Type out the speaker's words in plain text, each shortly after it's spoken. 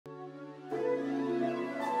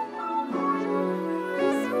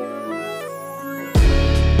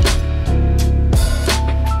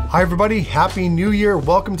Hi everybody, Happy New Year.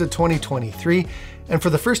 Welcome to 2023. And for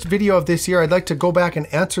the first video of this year, I'd like to go back and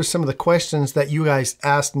answer some of the questions that you guys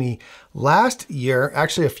asked me last year.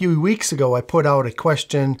 Actually, a few weeks ago, I put out a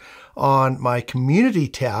question on my community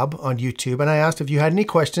tab on YouTube, and I asked if you had any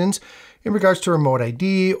questions in regards to remote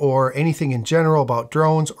ID or anything in general about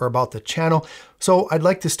drones or about the channel. So I'd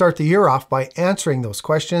like to start the year off by answering those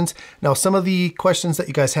questions. Now, some of the questions that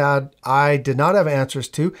you guys had, I did not have answers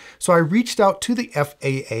to. So I reached out to the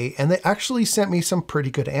FAA and they actually sent me some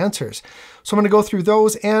pretty good answers. So I'm gonna go through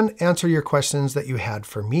those and answer your questions that you had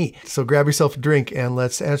for me. So grab yourself a drink and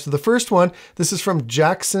let's answer the first one. This is from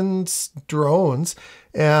Jackson's Drones.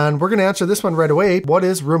 And we're gonna answer this one right away. What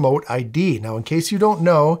is remote ID? Now, in case you don't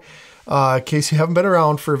know, in case you haven't been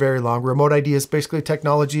around for very long, remote ID is basically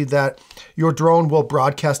technology that your drone will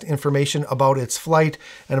broadcast information about its flight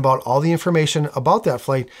and about all the information about that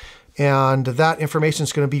flight. And that information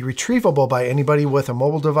is going to be retrievable by anybody with a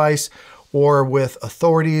mobile device or with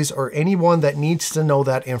authorities or anyone that needs to know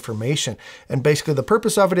that information. And basically the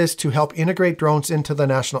purpose of it is to help integrate drones into the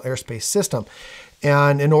national airspace system.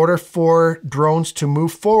 And in order for drones to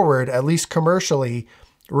move forward, at least commercially,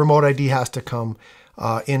 remote ID has to come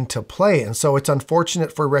into play. And so it's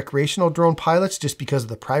unfortunate for recreational drone pilots just because of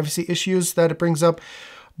the privacy issues that it brings up.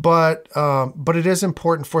 But it is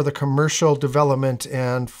important for the commercial development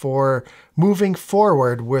and for moving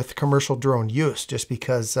forward with commercial drone use, just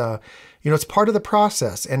because, it's part of the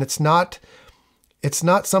process and it's not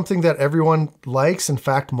something that everyone likes. In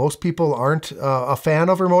fact, most people aren't a fan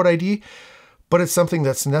of remote ID, but it's something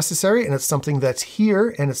that's necessary and it's something that's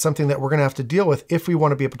here and it's something that we're going to have to deal with if we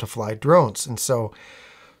want to be able to fly drones. And so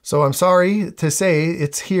I'm sorry to say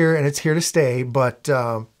it's here and it's here to stay, but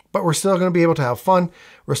we're still going to be able to have fun.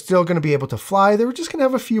 We're still going to be able to fly. We're just going to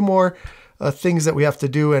have a few more things that we have to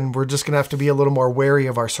do, and we're just going to have to be a little more wary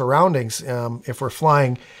of our surroundings if we're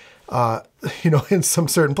flying, in some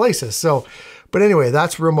certain places. So, but anyway,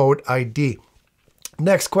 that's remote ID.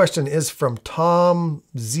 Next question is from Tom's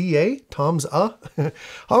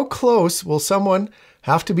How close will someone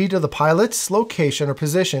have to be to the pilot's location or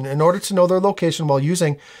position in order to know their location while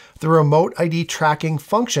using the remote ID tracking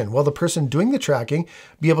function? Will the person doing the tracking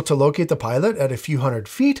be able to locate the pilot at a few hundred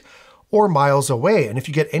feet or miles away? And if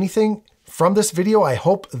you get anything from this video, I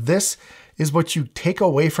hope this is what you take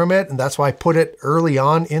away from it. And that's why I put it early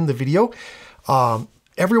on in the video.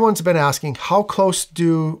 Everyone's been asking, how close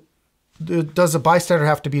does a bystander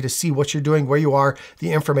have to be to see what you're doing, where you are,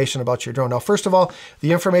 the information about your drone? Now, first of all,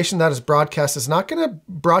 the information that is broadcast is not going to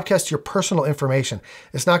broadcast your personal information.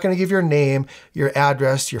 It's not going to give your name, your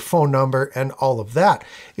address, your phone number, and all of that.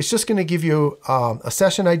 It's just going to give you a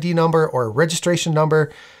session ID number or a registration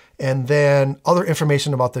number, and then other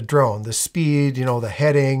information about the drone, the speed, the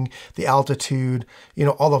heading, the altitude,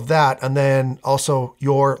 all of that. And then also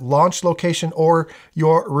your launch location or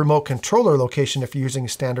your remote controller location if you're using a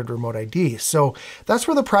standard remote ID. So that's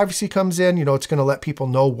where the privacy comes in. It's going to let people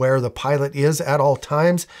know where the pilot is at all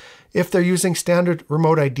times if they're using standard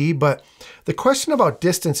remote ID. But the question about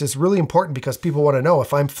distance is really important because people want to know,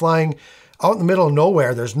 if I'm flying out in the middle of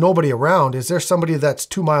nowhere, there's nobody around, is there somebody that's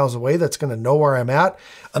 2 miles away that's going to know where I'm at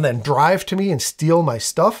and then drive to me and steal my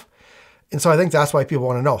stuff? And so I think that's why people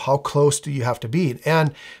want to know, how close do you have to be?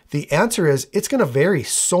 And the answer is, it's going to vary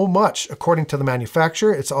so much according to the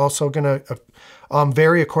manufacturer. It's also going to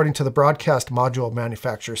vary according to the broadcast module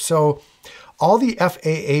manufacturer. So all the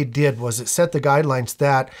FAA did was it set the guidelines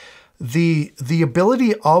that the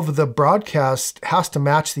ability of the broadcast has to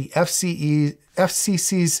match the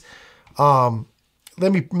FCC's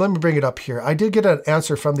let me bring it up here. I did get an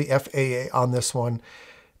answer from the FAA on this one,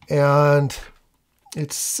 and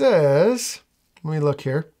it says, let me look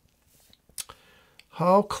here.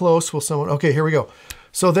 How close will someone, okay, here we go.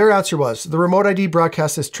 So their answer was, the remote ID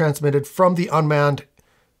broadcast is transmitted from the unmanned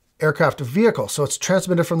aircraft vehicle. So it's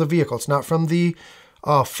transmitted from the vehicle. It's not from the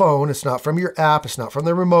phone. It's not from your app. It's not from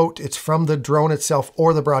the remote. It's from the drone itself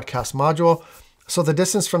or the broadcast module. So the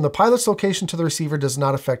distance from the pilot's location to the receiver does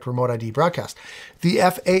not affect remote ID broadcast. The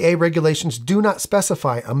FAA regulations do not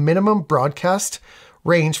specify a minimum broadcast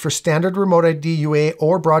range for standard remote ID, UA,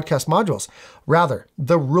 or broadcast modules. Rather,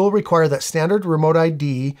 the rule requires that standard remote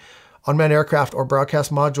ID, unmanned aircraft, or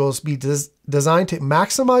broadcast modules be designed to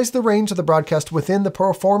maximize the range of the broadcast within the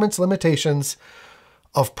performance limitations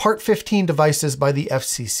of Part 15 devices by the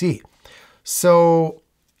FCC. So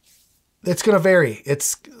it's going to vary.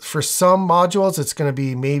 It's for some modules, it's going to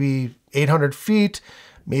be maybe 800 feet,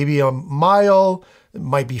 maybe a mile, it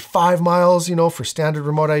might be 5 miles, for standard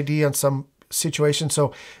remote ID on some situations.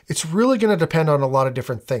 So it's really going to depend on a lot of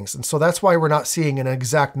different things. And so that's why we're not seeing an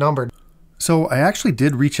exact number. So I actually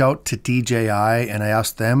did reach out to DJI and I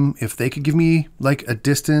asked them if they could give me like a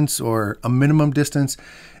distance or a minimum distance.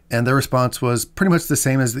 And their response was pretty much the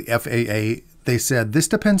same as the FAA. They said, this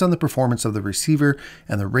depends on the performance of the receiver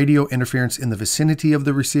and the radio interference in the vicinity of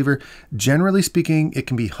the receiver. Generally speaking, it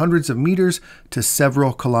can be hundreds of meters to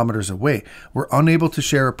several kilometers away. We're unable to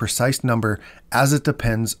share a precise number as it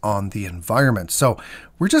depends on the environment. So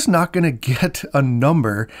we're just not going to get a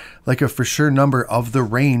number, like a for sure number of the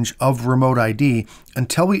range of remote ID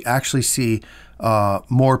until we actually see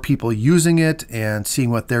more people using it and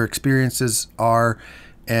seeing what their experiences are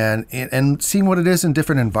and seeing what it is in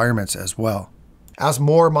different environments as well. As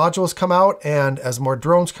more modules come out and as more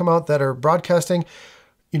drones come out that are broadcasting,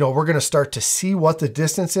 we're going to start to see what the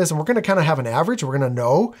distance is, and we're going to kind of have an average. We're going to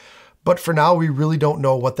know, but for now, we really don't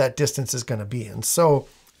know what that distance is going to be. And so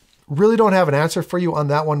really don't have an answer for you on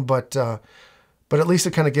that one, but at least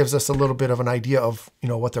it kind of gives us a little bit of an idea of,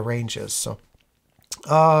 what the range is. So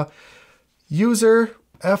user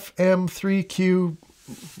FM3Q,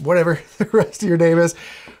 whatever the rest of your name is,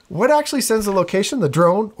 what actually sends the location, the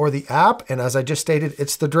drone or the app? And as I just stated,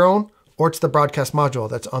 it's the drone or it's the broadcast module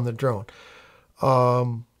that's on the drone.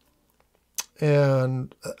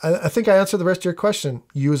 And I think I answered the rest of your question,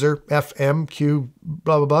 user FMQ,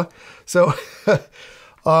 blah, blah, blah. So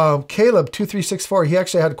Caleb2364, he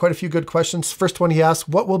actually had quite a few good questions. First one he asked,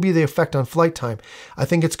 what will be the effect on flight time? I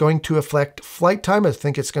think it's going to affect flight time. I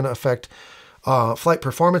think it's going to affect flight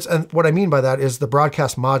performance. And what I mean by that is the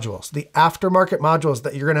broadcast modules. The aftermarket modules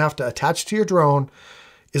that you're going to have to attach to your drone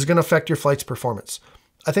is going to affect your flight's performance.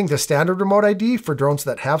 I think the standard remote ID for drones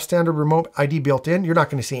that have standard remote ID built in, you're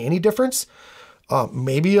not going to see any difference.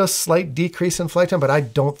 Maybe a slight decrease in flight time, but I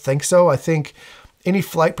don't think so. I think any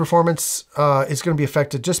flight performance is going to be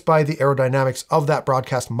affected just by the aerodynamics of that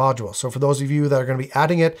broadcast module. So for those of you that are going to be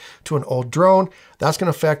adding it to an old drone, that's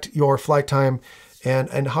going to affect your flight time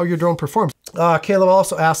and how your drone performs. Caleb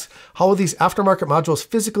also asks, how will these aftermarket modules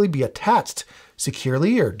physically be attached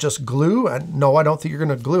securely or just glue? And no, I don't think you're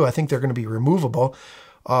going to glue. I think they're going to be removable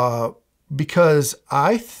because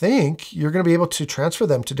I think you're going to be able to transfer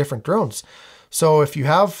them to different drones. So if you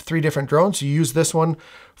have 3 different drones, you use this one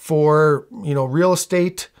for, real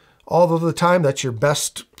estate all of the time. That's your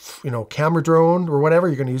best, camera drone or whatever.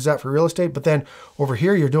 You're going to use that for real estate. But then over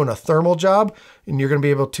here, you're doing a thermal job and you're going to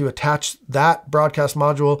be able to attach that broadcast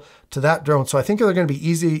module to that drone. So I think they're going to be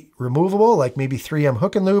easy removable, like maybe 3M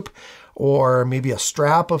hook and loop or maybe a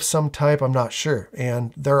strap of some type. I'm not sure.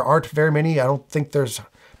 And there aren't very many. I don't think there's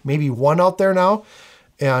maybe one out there now.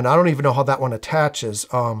 And I don't even know how that one attaches.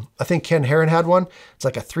 I think Ken Heron had one. It's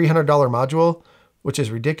like a $300 module, which is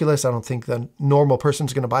ridiculous. I don't think the normal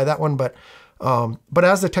person's going to buy that one. But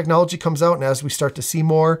as the technology comes out and as we start to see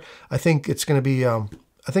more, I think it's going to be, I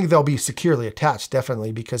think they'll be securely attached,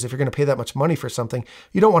 definitely, because if you're going to pay that much money for something,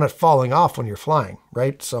 you don't want it falling off when you're flying,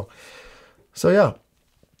 right? So yeah.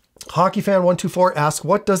 HockeyFan124 asks,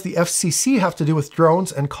 what does the FCC have to do with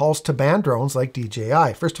drones and calls to ban drones like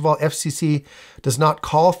DJI? First of all, FCC does not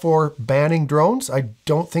call for banning drones. I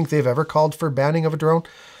don't think they've ever called for banning of a drone.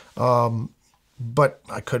 But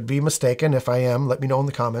I could be mistaken. If I am, let me know in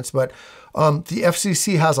the comments. But the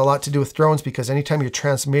FCC has a lot to do with drones because anytime you're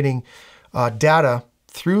transmitting data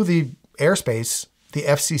through the airspace, the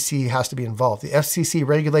FCC has to be involved. The FCC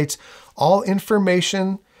regulates all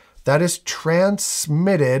information that is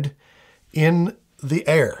transmitted in the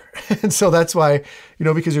air. And so that's why,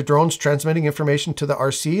 because your drone's transmitting information to the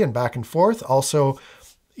RC and back and forth. Also,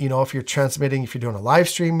 if you're transmitting, if you're doing a live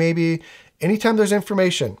stream, maybe anytime there's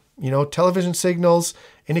information, television signals,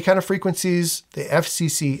 any kind of frequencies, the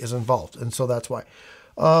FCC is involved. And so that's why.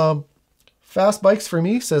 Fast Bikes for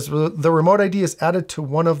Me says the remote ID is added to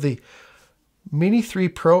one of the Mini 3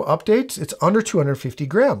 Pro updates. It's under 250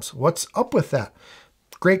 grams. What's up with that?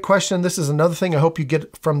 Great question. This is another thing I hope you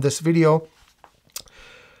get from this video.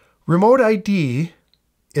 Remote ID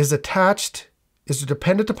is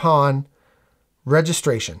dependent upon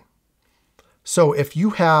registration. So if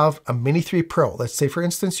you have a Mini 3 Pro, let's say for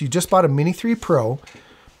instance, you just bought a Mini 3 Pro,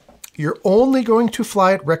 you're only going to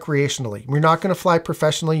fly it recreationally. You're not going to fly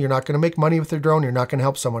professionally. You're not going to make money with your drone. You're not going to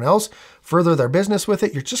help someone else further their business with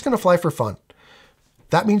it. You're just going to fly for fun.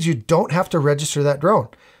 That means you don't have to register that drone.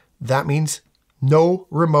 That means no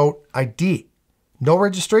remote ID. No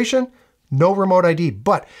registration, no remote ID.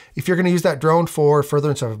 But if you're going to use that drone for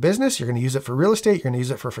furtherance of a business, you're going to use it for real estate, you're going to use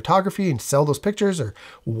it for photography and sell those pictures or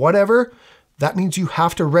whatever, that means you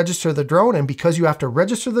have to register the drone. And because you have to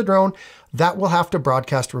register the drone, that will have to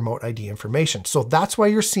broadcast remote ID information. So that's why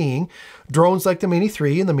you're seeing drones like the Mini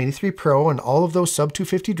 3 and the Mini 3 Pro and all of those sub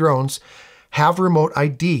 250 drones have remote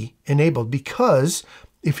ID enabled, because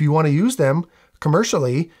if you want to use them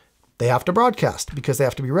commercially, they have to broadcast because they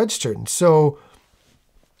have to be registered. And so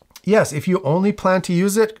yes, if you only plan to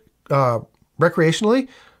use it recreationally,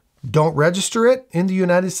 don't register it in the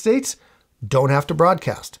United States, don't have to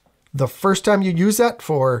broadcast. The first time you use that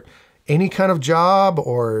for any kind of job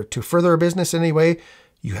or to further a business in any way,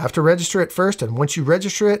 you have to register it first. And once you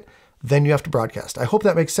register it, then you have to broadcast. I hope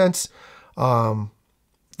that makes sense. I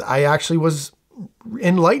actually was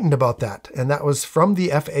enlightened about that. And that was from the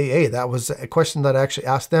FAA. That was a question that I actually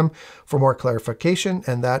asked them for more clarification.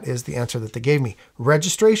 And that is the answer that they gave me.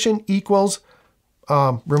 Registration equals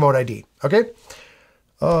remote ID. Okay.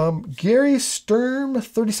 Gary Sturm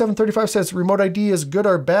 3735 says remote ID is good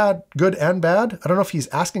or bad, good and bad. I don't know if he's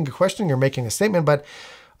asking a question or making a statement, but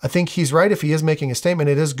I think he's right. If he is making a statement,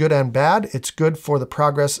 it is good and bad. It's good for the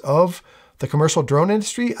progress of the commercial drone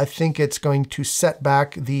industry. I think it's going to set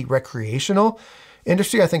back the recreational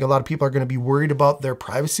industry. I think a lot of people are going to be worried about their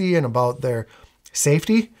privacy and about their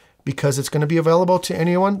safety because it's going to be available to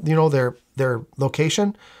anyone, you know, their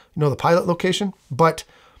location, you know, the pilot location. But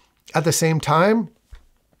at the same time,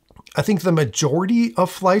 I think the majority of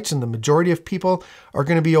flights and the majority of people are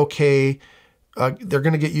going to be okay. They're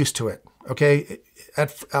going to get used to it. Okay.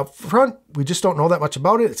 Up front, we just don't know that much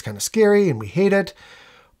about it. It's kind of scary and we hate it.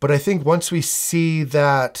 But I think once we see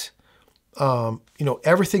that, you know,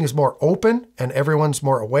 everything is more open and everyone's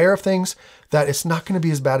more aware of things, that it's not going to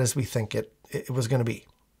be as bad as we think it was going to be.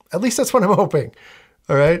 At least that's what I'm hoping.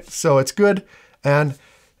 All right. So it's good and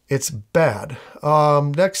it's bad.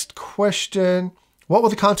 Next question. What will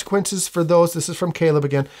the consequences for those, this is from Caleb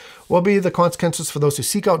again, will be the consequences for those who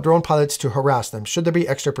seek out drone pilots to harass them? Should there be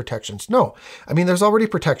extra protections? No. I mean, there's already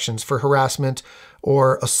protections for harassment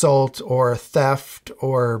or assault or theft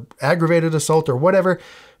or aggravated assault or whatever.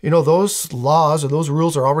 You know, those laws or those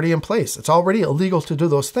rules are already in place. It's already illegal to do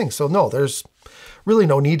those things. So no, there's really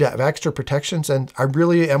no need to have extra protections. And I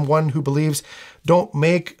really am one who believes don't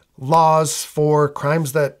make laws for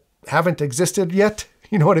crimes that haven't existed yet.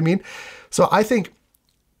 You know what I mean? So I think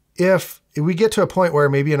if we get to a point where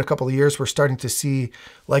maybe in a couple of years, we're starting to see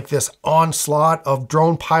like this onslaught of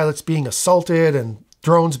drone pilots being assaulted and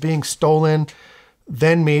drones being stolen,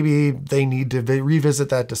 then maybe they need to revisit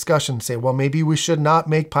that discussion and say, well, maybe we should not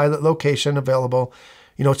make pilot location available,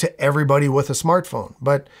 you know, to everybody with a smartphone.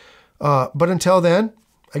 But until then,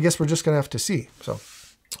 I guess we're just going to have to see. So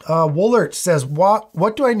Woolert says,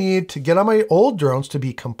 what do I need to get on my old drones to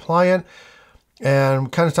be compliant? And we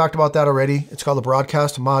kind of talked about that already. It's called the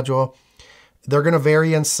broadcast module. They're going to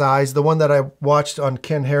vary in size. The one that I watched on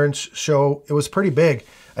Ken Heron's show, it was pretty big.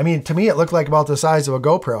 I mean, to me, it looked like about the size of a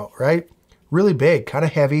GoPro, right? Really big, kind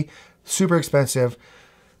of heavy, super expensive.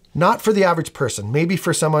 Not for the average person. Maybe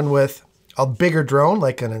for someone with a bigger drone,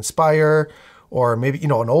 like an Inspire, or maybe, you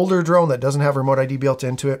know, an older drone that doesn't have remote ID built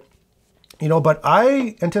into it. You know, but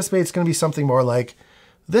I anticipate it's going to be something more like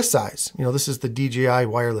this size. You know, this is the DJI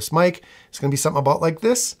wireless mic. It's going to be something about like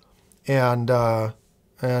this. And you're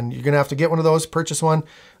going to have to get one of those, purchase one.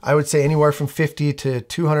 I would say anywhere from $50 to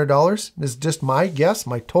 $200 is just my guess,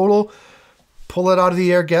 my total pull it out of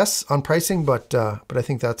the air guess on pricing, but I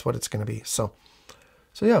think that's what it's going to be. So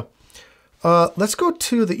yeah. Let's go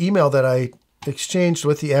to the email that I exchanged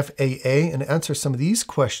with the FAA and answer some of these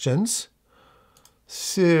questions.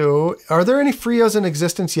 So, are there any FRIAs in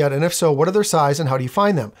existence yet? And if so, what are their size and how do you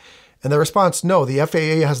find them? And the response, no, the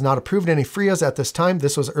FAA has not approved any FRIAs at this time.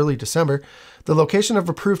 This was early December. The location of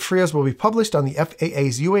approved FRIAs will be published on the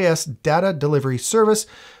FAA's UAS data delivery service.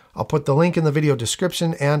 I'll put the link in the video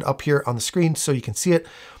description and up here on the screen so you can see it.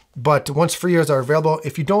 But once FRIAs are available,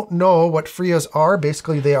 if you don't know what FRIAs are,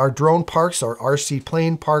 basically they are drone parks or RC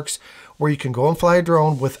plane parks where you can go and fly a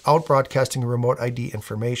drone without broadcasting remote ID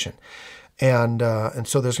information. And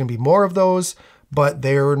so there's going to be more of those, but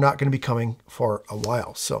they're not going to be coming for a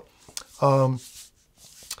while. So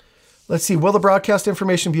let's see. Will the broadcast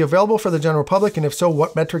information be available for the general public? And if so,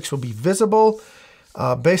 what metrics will be visible?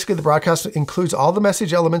 Basically, the broadcast includes all the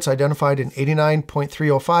message elements identified in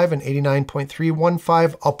 89.305 and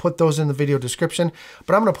 89.315. I'll put those in the video description,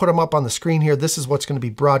 but I'm going to put them up on the screen here. This is what's going to be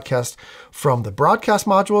broadcast from the broadcast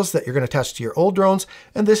modules that you're going to attach to your old drones.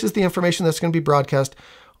 And this is the information that's going to be broadcast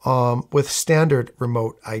with standard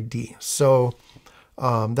remote ID. So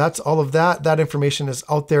that's all of that. That information is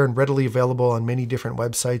out there and readily available on many different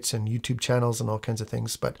websites and YouTube channels and all kinds of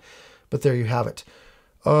things. But there you have it.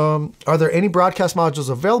 Are there any broadcast modules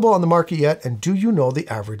available on the market yet? And do you know the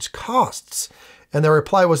average costs? And the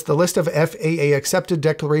reply was the list of FAA accepted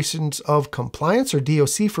declarations of compliance or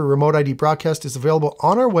DOC for remote ID broadcast is available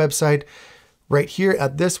on our website right here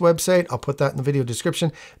at this website. I'll put that in the video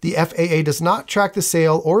description. The FAA does not track the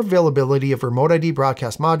sale or availability of remote ID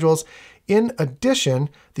broadcast modules. In addition,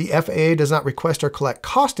 the FAA does not request or collect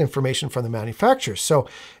cost information from the manufacturers. So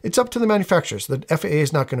it's up to the manufacturers. The FAA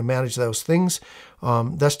is not going to manage those things.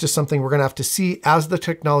 That's just something we're going to have to see as the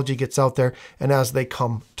technology gets out there and as they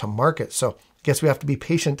come to market. So I guess we have to be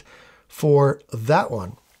patient for that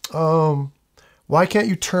one. Why can't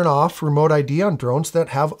you turn off remote ID on drones that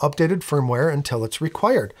have updated firmware until it's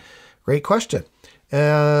required? Great question.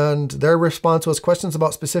 And their response was questions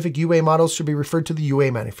about specific UA models should be referred to the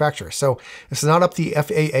UA manufacturer. So it's not up to the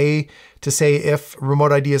FAA to say if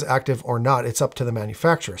remote ID is active or not. It's up to the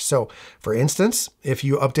manufacturer. So for instance, if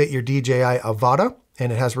you update your DJI Avata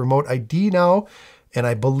and it has remote ID now, and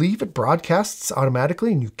I believe it broadcasts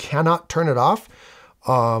automatically and you cannot turn it off,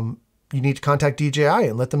 you need to contact DJI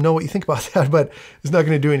and let them know what you think about that, but it's not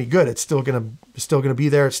going to do any good. It's still going to be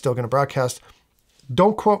there. It's still going to broadcast.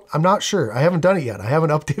 Don't quote, I'm not sure. I haven't done it yet. I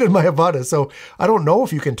haven't updated my Avata, so I don't know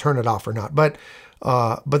if you can turn it off or not, but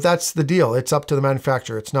that's the deal. It's up to the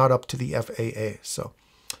manufacturer. It's not up to the FAA. So,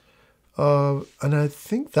 and I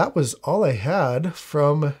think that was all I had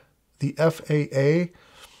from the FAA.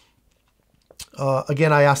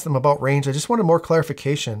 Again, I asked them about range. I just wanted more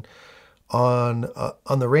clarification on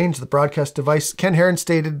the range of the broadcast device. Ken Heron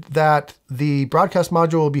stated that the broadcast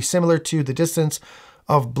module will be similar to the distance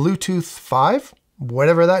of Bluetooth 5,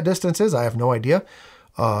 whatever that distance is. I have no idea,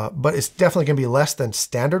 but it's definitely going to be less than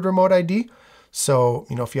standard remote ID. So,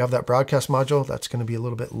 you know, if you have that broadcast module, that's going to be a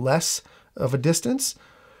little bit less of a distance.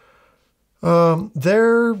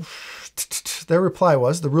 Their reply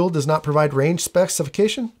was, the rule does not provide range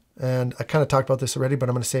specification. And I kind of talked about this already, but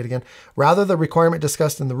I'm going to say it again. Rather, the requirement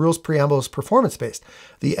discussed in the rules preamble is performance-based.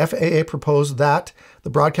 The FAA proposed that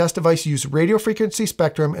the broadcast device use radio frequency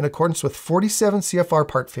spectrum in accordance with 47 CFR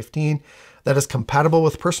Part 15 that is compatible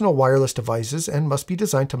with personal wireless devices and must be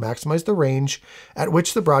designed to maximize the range at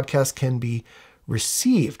which the broadcast can be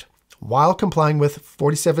received while complying with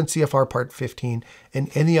 47 CFR Part 15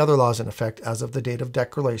 and any other laws in effect as of the date of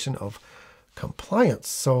declaration of compliance.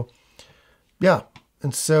 So, yeah.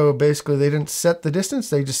 And so basically they didn't set the distance.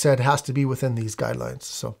 They just said it has to be within these guidelines.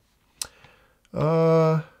 So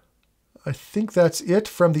I think that's it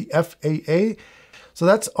from the FAA. So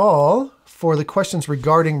that's all for the questions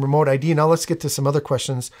regarding remote ID. Now let's get to some other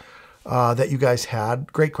questions that you guys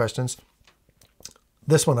had. Great questions.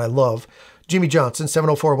 This one I love. Jimmy Johnson,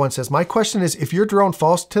 7041 says, my question is, if your drone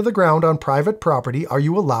falls to the ground on private property, are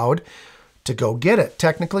you allowed to go get it?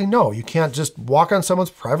 Technically, no. You can't just walk on someone's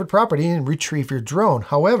private property and retrieve your drone.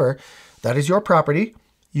 However, that is your property.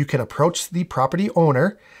 You can approach the property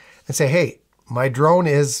owner and say, hey, my drone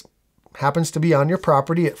happens to be on your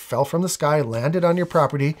property. It fell from the sky, landed on your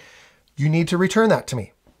property. You need to return that to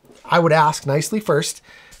me. I would ask nicely first.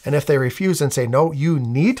 And if they refuse and say, no, you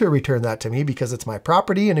need to return that to me because it's my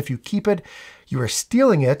property. And if you keep it, you are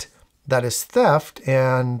stealing it. That is theft,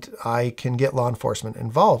 and I can get law enforcement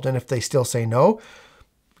involved. And if they still say no,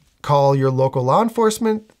 call your local law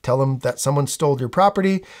enforcement, tell them that someone stole your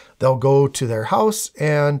property. They'll go to their house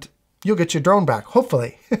and you'll get your drone back,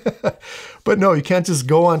 hopefully. But no, you can't just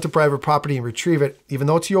go onto private property and retrieve it, even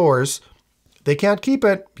though it's yours. They can't keep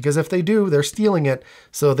it because if they do, they're stealing it.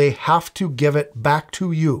 So they have to give it back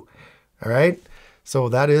to you. All right. So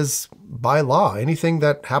that is by law. Anything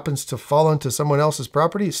that happens to fall onto someone else's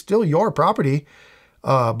property is still your property.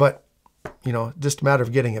 But, you know, just a matter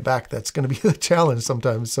of getting it back. That's going to be the challenge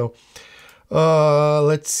sometimes. So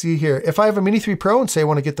let's see here. If I have a Mini 3 Pro and say I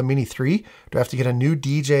want to get the Mini 3, do I have to get a new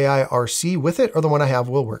DJI RC with it, or the one I have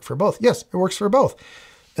will work for both? Yes, it works for both.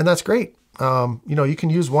 And that's great. You know, you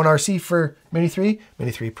can use one RC for Mini 3,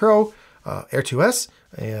 Mini 3 Pro, Air 2S,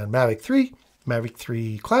 and Mavic 3, Mavic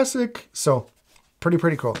 3 Classic. So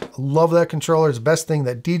pretty cool. I love that controller. It's the best thing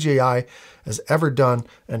that DJI has ever done.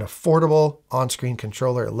 An affordable on-screen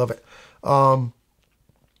controller. I love it.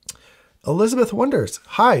 Elizabeth wonders,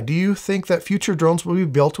 hi, do you think that future drones will be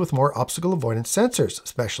built with more obstacle avoidance sensors,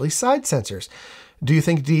 especially side sensors? Do you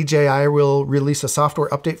think DJI will release a software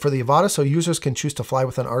update for the Avata so users can choose to fly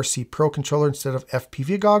with an RC Pro controller instead of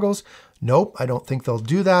FPV goggles? Nope, I don't think they'll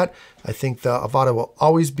do that. I think the Avata will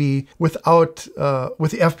always be with the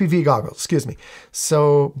FPV goggles, excuse me.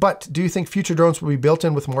 So, but do you think future drones will be built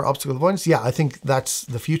in with more obstacle avoidance? Yeah, I think that's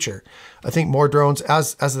the future. I think more drones,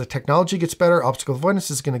 as the technology gets better, obstacle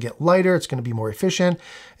avoidance is going to get lighter, it's going to be more efficient,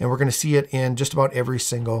 and we're going to see it in just about every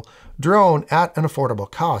single drone at an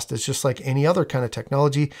affordable cost. It's just like any other kind of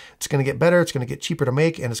technology. It's going to get better, it's going to get cheaper to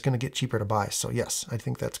make, and it's going to get cheaper to buy. So yes, I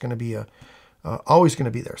think that's going to be always going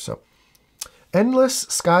to be there. So Endless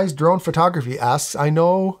Skies Drone Photography asks, I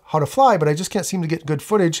know how to fly, but I just can't seem to get good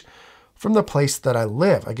footage from the place that I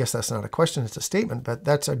live. I guess that's not a question, it's a statement, but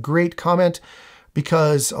that's a great comment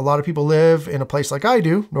because a lot of people live in a place like I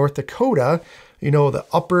do, North Dakota. You know, the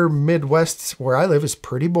upper Midwest where I live is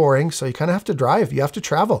pretty boring, so you kind of have to drive. You have to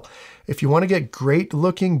travel. If you want to get great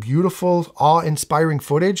looking, beautiful, awe-inspiring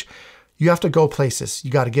footage, you have to go places.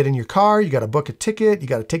 You got to get in your car, you got to book a ticket, you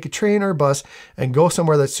got to take a train or a bus and go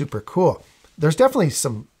somewhere that's super cool. There's definitely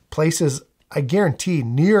some places, I guarantee,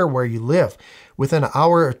 near where you live, within an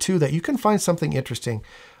hour or two, that you can find something interesting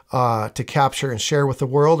to capture and share with the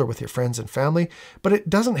world or with your friends and family. But it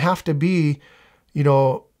doesn't have to be, you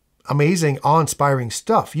know, amazing, awe-inspiring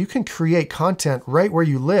stuff. You can create content right where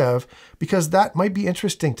you live because that might be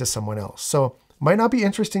interesting to someone else. So might not be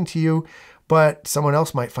interesting to you, but someone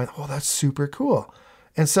else might find, oh, that's super cool.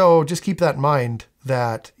 And so just keep that in mind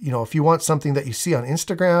that, you know, if you want something that you see on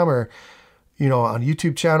Instagram or, you know, on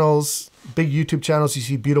YouTube channels, big YouTube channels, you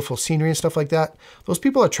see beautiful scenery and stuff like that, those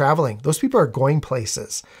people are traveling. Those people are going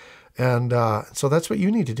places. And so that's what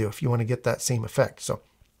you need to do if you want to get that same effect. So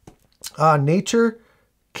Nature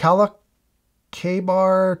Calacabar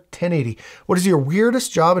 1080. What is your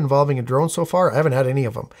weirdest job involving a drone so far? I haven't had any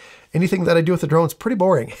of them. Anything that I do with the drone is pretty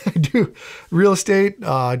boring. I do real estate.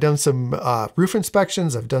 I've done some roof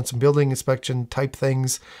inspections. I've done some building inspection type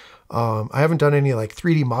things. I haven't done any like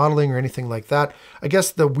 3D modeling or anything like that. I guess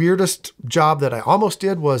the weirdest job that I almost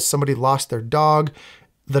did was somebody lost their dog.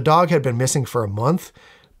 The dog had been missing for a month,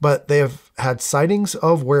 but they have had sightings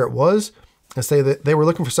of where it was and say that they were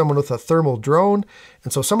looking for someone with a thermal drone.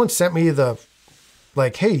 And so someone sent me the,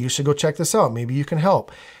 like, hey, you should go check this out. Maybe you can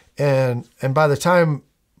help. And by the time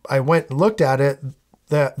I went and looked at it,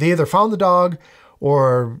 they either found the dog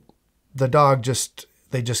or the dog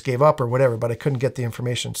they just gave up or whatever, but I couldn't get the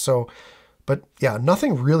information. So, but yeah,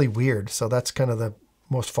 nothing really weird. So that's kind of the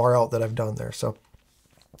most far out that I've done there. So,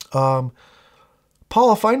 Paula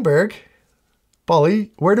Feinberg,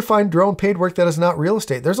 Polly, where to find drone paid work that is not real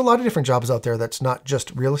estate? There's a lot of different jobs out there that's not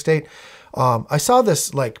just real estate. I saw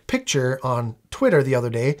this like picture on Twitter the other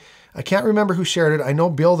day. I can't remember who shared it. I know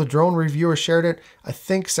Bill, the drone reviewer, shared it. I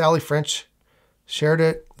think Sally French shared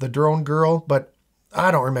it, the drone girl, but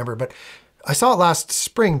I don't remember. But I saw it last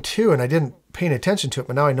spring too, and I didn't pay any attention to it,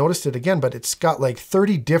 but now I noticed it again. But it's got like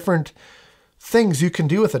 30 different things you can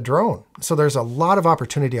do with a drone. So there's a lot of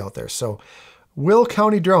opportunity out there. So Will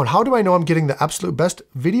County Drone, how do I know I'm getting the absolute best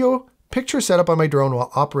video picture setup on my drone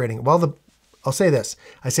while operating? Well, I'll say this.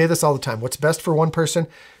 I say this all the time. What's best for one person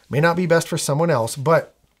may not be best for someone else,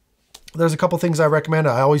 but there's a couple things I recommend.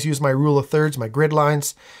 I always use my rule of thirds, my grid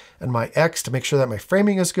lines, and my X to make sure that my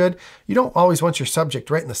framing is good. You don't always want your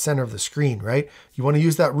subject right in the center of the screen, right? You want to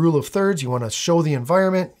use that rule of thirds. You want to show the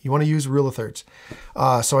environment. You want to use rule of thirds.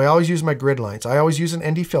 So I always use my grid lines. I always use an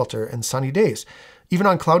ND filter in sunny days. Even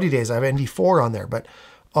on cloudy days, I have ND4 on there, but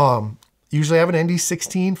usually I have an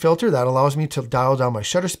ND16 filter that allows me to dial down my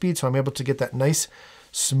shutter speed so I'm able to get that nice,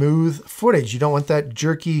 smooth footage. You don't want that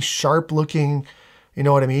jerky, sharp looking, you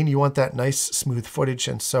know what I mean? You want that nice, smooth footage.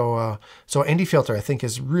 And so ND filter, I think,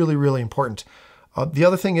 is really, really important. The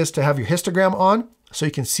other thing is to have your histogram on so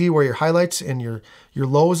you can see where your highlights and your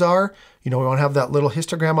lows are. You know, we want to have that little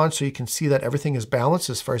histogram on so you can see that everything is balanced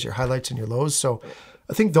as far as your highlights and your lows. So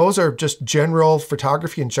I think those are just general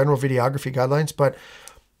photography and general videography guidelines. But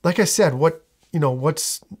like I said,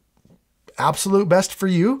 what's absolute best for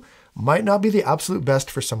you might not be the absolute best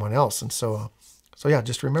for someone else. And so yeah,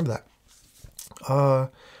 just remember that.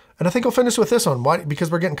 And I think I'll finish with this one. Why?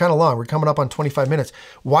 Because we're getting kind of long. We're coming up on 25 minutes.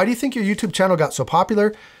 Why do you think your YouTube channel got so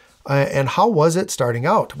popular? And how was it starting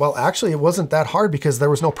out? Well, actually, it wasn't that hard because there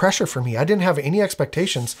was no pressure for me. I didn't have any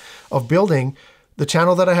expectations of building the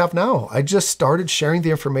channel that I have now. I just started sharing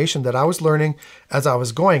the information that I was learning as I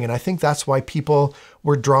was going. And I think that's why people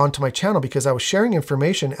were drawn to my channel, because I was sharing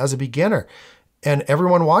information as a beginner. And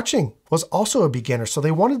everyone watching was also a beginner. So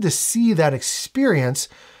they wanted to see that experience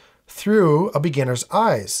through a beginner's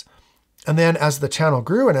eyes. And then as the channel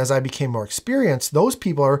grew and as I became more experienced, those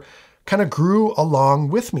people kind of grew along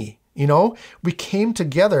with me. You know, we came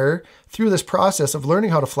together through this process of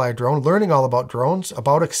learning how to fly a drone, learning all about drones,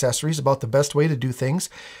 about accessories, about the best way to do things.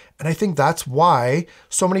 And I think that's why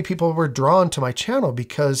so many people were drawn to my channel,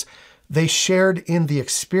 because they shared in the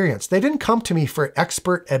experience. They didn't come to me for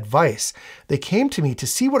expert advice. They came to me to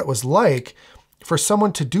see what it was like for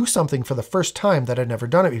someone to do something for the first time that had never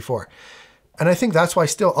done it before. And I think that's why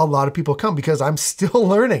still a lot of people come, because I'm still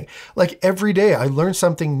learning. Like every day I learn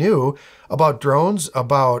something new about drones,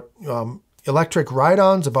 about electric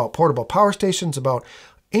ride-ons, about portable power stations, about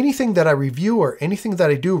anything that I review or anything that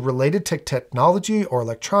I do related to technology or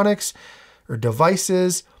electronics or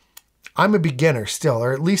devices. I'm a beginner still,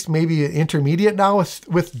 or at least maybe intermediate now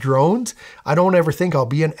with drones. I don't ever think I'll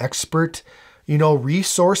be an expert,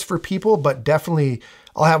 resource for people, but definitely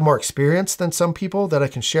I'll have more experience than some people that I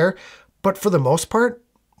can share. But for the most part,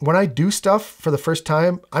 when I do stuff for the first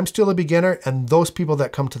time, I'm still a beginner, and those people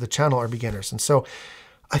that come to the channel are beginners. And so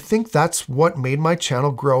I think that's what made my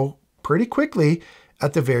channel grow pretty quickly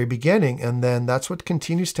at the very beginning. And then that's what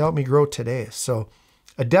continues to help me grow today. So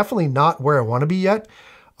definitely not where I want to be yet.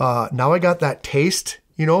 Now I got that taste,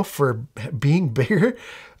 for being bigger.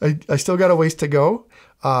 I still got a ways to go.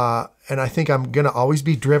 And I think I'm going to always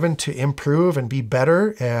be driven to improve and be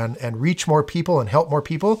better and reach more people and help more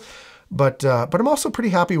people. But I'm also pretty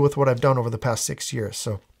happy with what I've done over the past 6 years.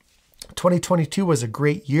 So 2022 was a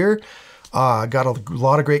great year. Got a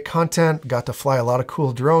lot of great content, got to fly a lot of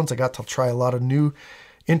cool drones. I got to try a lot of new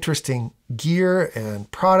interesting gear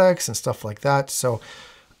and products and stuff like that. So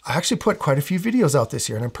I actually put quite a few videos out this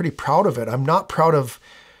year, and I'm pretty proud of it. I'm not proud of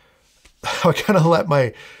how I kind of let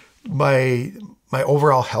my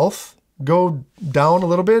overall health go down a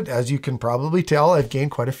little bit. As you can probably tell, I've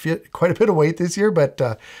gained quite a bit of weight this year, but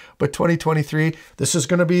 2023, this is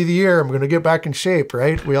going to be the year I'm going to get back in shape,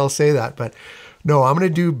 right? We all say that, but no, I'm going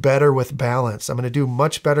to do better with balance. I'm going to do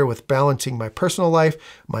much better with balancing my personal life,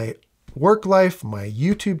 my work life, my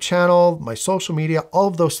YouTube channel, my social media, all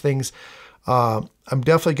of those things. I'm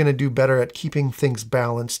definitely going to do better at keeping things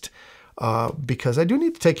balanced because I do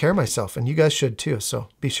need to take care of myself, and you guys should too. So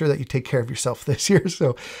be sure that you take care of yourself this year.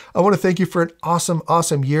 So I want to thank you for an awesome,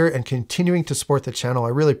 awesome year and continuing to support the channel. I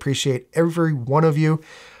really appreciate every one of you.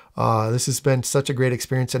 This has been such a great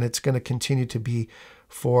experience, and it's going to continue to be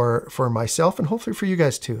for myself and hopefully for you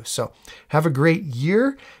guys too. So have a great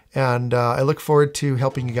year, and I look forward to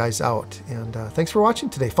helping you guys out. And thanks for watching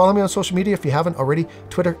today. Follow me on social media if you haven't already: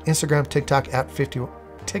 Twitter, Instagram, TikTok at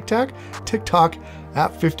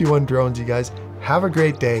 51drones. You guys have a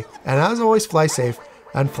great day, and as always, fly safe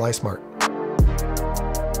and fly smart.